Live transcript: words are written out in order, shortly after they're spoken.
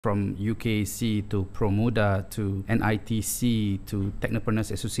from UKC to Promuda to NITC to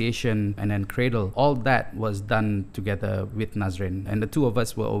Technopreneurs Association and then Cradle. All that was done together with Nazrin. And the two of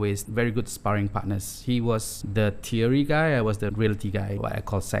us were always very good sparring partners. He was the theory guy, I was the reality guy, what I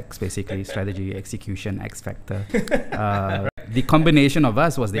call SEX, basically, strategy, execution, X factor. The combination of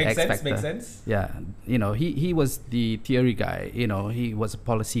us was the X factor. Makes sense. Yeah, he was the theory guy. He was a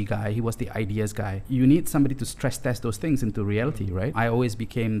policy guy. He was the ideas guy. You need somebody to stress test those things into reality, right? I always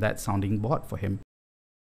became that sounding board for him.